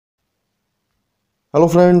Hello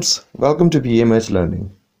friends, welcome to PMH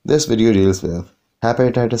Learning. This video deals with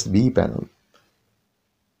Hepatitis B panel.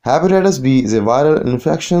 Hepatitis B is a viral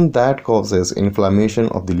infection that causes inflammation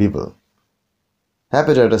of the liver.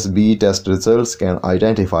 Hepatitis B test results can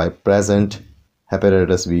identify present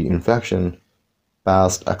hepatitis B infection,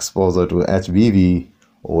 past exposure to HBV,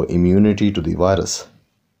 or immunity to the virus.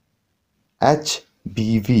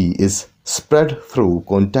 HBV is spread through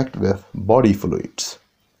contact with body fluids.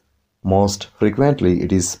 Most frequently,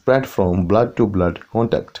 it is spread from blood-to-blood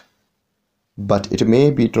contact, but it may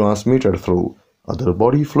be transmitted through other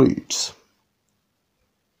body fluids.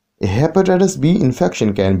 A hepatitis B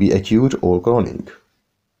infection can be acute or chronic.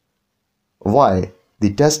 Why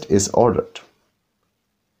the test is ordered?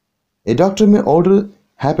 A doctor may order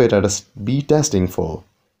hepatitis B testing for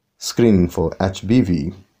screening for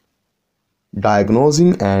HBV,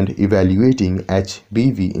 diagnosing and evaluating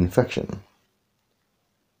HBV infection,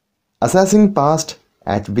 assessing past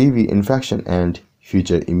HBV infection and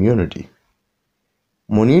future immunity,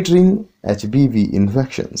 monitoring HBV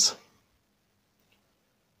infections.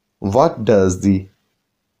 What does the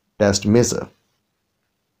test measure?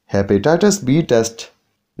 Hepatitis B test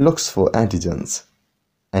looks for antigens,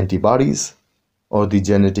 antibodies, or the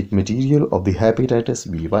genetic material of the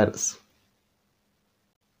hepatitis B virus.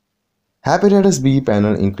 Hepatitis B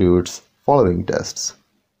panel includes following tests: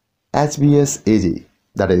 HBsAg,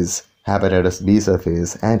 that is hepatitis B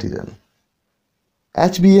surface antigen.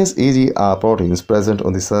 HBsAg are proteins present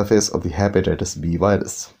on the surface of the hepatitis B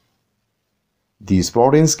virus. These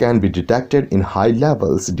proteins can be detected in high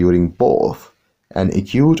levels during both an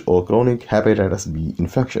acute or chronic hepatitis B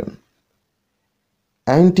infection.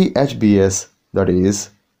 Anti-HBs, that is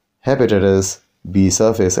hepatitis B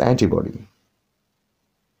surface antibody.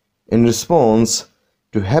 In response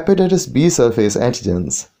to hepatitis B surface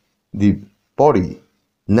antigens, the body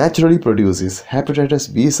naturally produces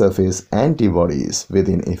hepatitis B surface antibodies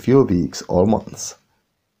within a few weeks or months.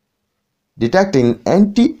 Detecting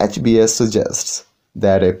anti-HBs suggests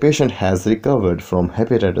that a patient has recovered from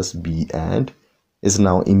hepatitis B and is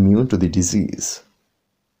now immune to the disease.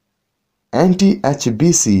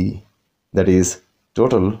 Anti-HBc, that is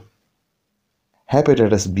total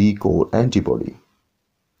hepatitis B core antibody.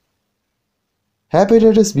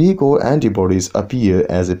 Hepatitis B core antibodies appear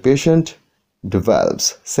as a patient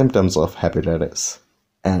develops symptoms of hepatitis,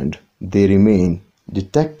 and they remain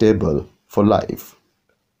detectable for life.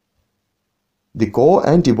 The core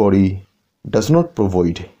antibody does not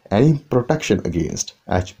provide any protection against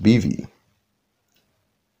HBV.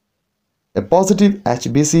 A positive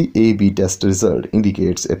HBsAg test result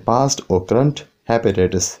indicates a past or current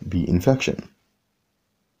hepatitis B infection.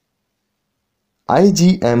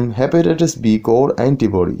 IgM hepatitis B core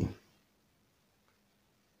antibody.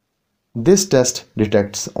 This test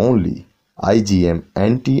detects only IgM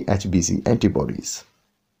anti-HBc antibodies.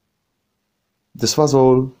 This was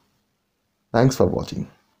all. Thanks for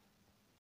watching.